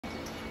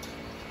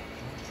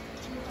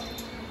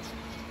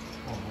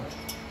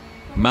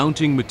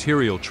Mounting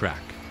material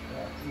track.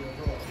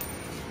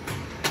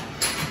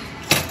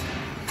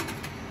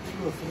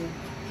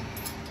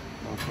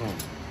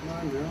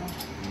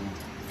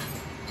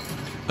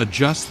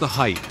 Adjust the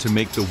height to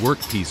make the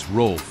workpiece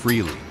roll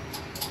freely.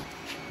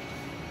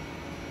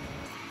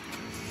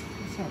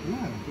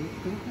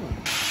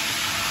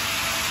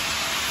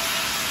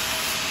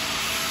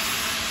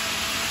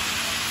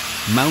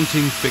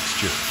 Mounting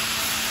fixture.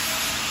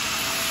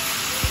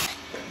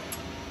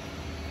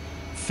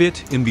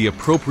 Fit in the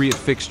appropriate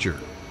fixture,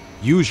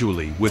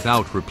 usually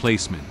without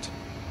replacement.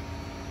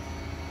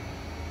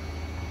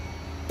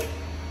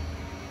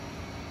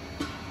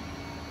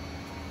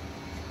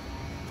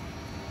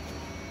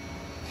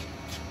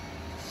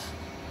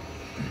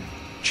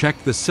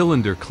 Check the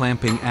cylinder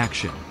clamping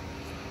action.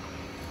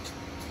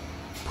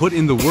 Put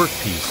in the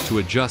workpiece to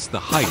adjust the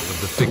height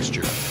of the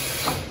fixture.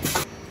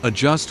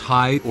 Adjust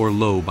high or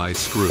low by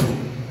screw.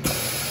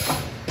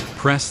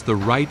 Press the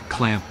right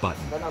clamp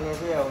button.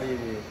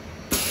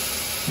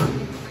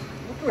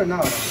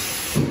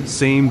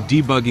 Same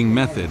debugging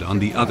method on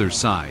the other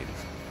side.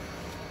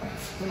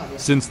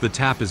 Since the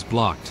tap is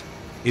blocked,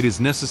 it is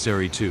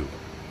necessary to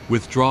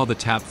withdraw the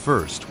tap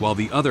first while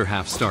the other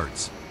half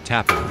starts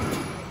tapping.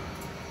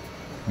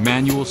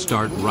 Manual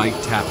start right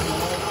tapping.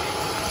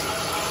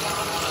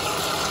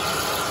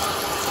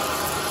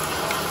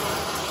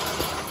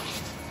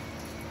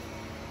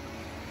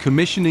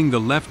 Commissioning the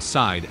left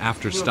side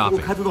after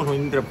stopping.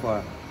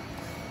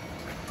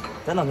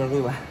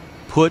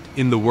 Put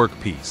in the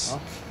workpiece.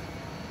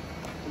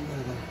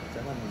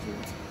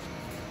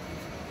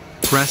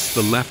 Press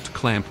the left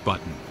clamp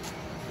button.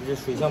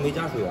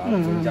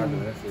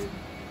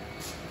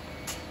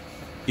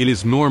 It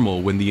is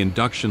normal when the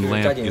induction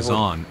lamp is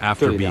on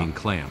after being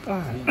clamped.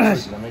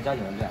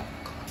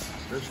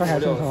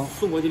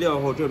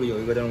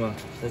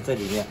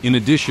 In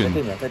addition,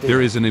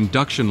 there is an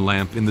induction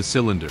lamp in the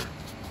cylinder.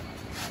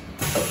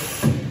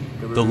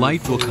 The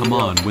light will come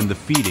on when the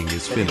feeding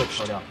is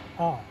finished.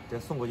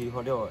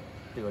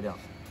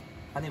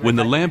 When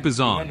the lamp is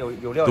on,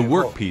 the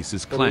workpiece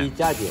is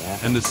clamped,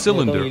 and the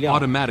cylinder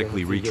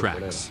automatically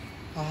retracts.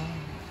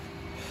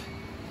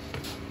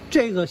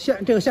 这个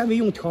纤维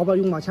用调吧，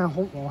用往前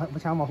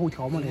往后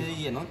调吗？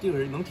也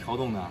能调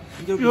动的，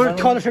就是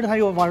调的时候它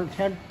就往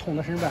前捅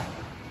的时呗，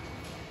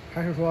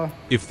还是说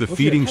If the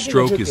feeding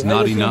stroke is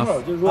not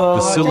enough,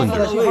 the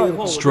cylinder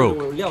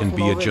stroke can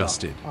be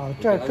adjusted. 啊，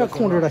这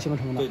控制的形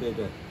成的。对对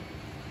对。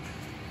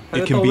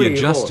 It can be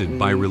adjusted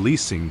by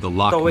releasing the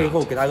lock 到位以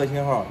后 nut. 给它个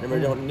信号，那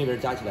边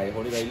加起来以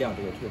后，那边一亮，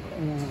这个退回来。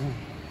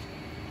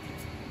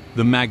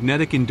The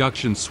magnetic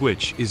induction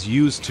switch is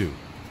used to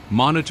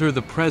monitor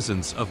the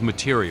presence of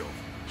material.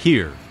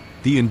 Here,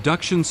 the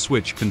induction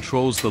switch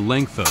controls the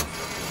length of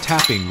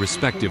tapping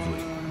respectively.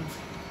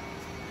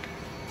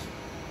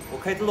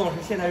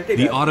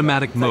 The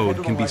automatic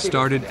mode can be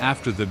started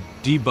after the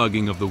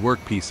debugging of the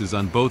workpieces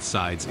on both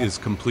sides is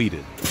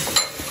completed.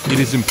 It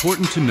is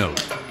important to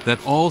note that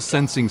all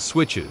sensing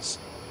switches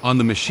on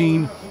the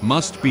machine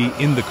must be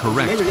in the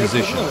correct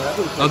position.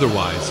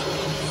 Otherwise,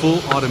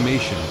 full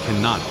automation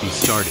cannot be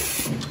started.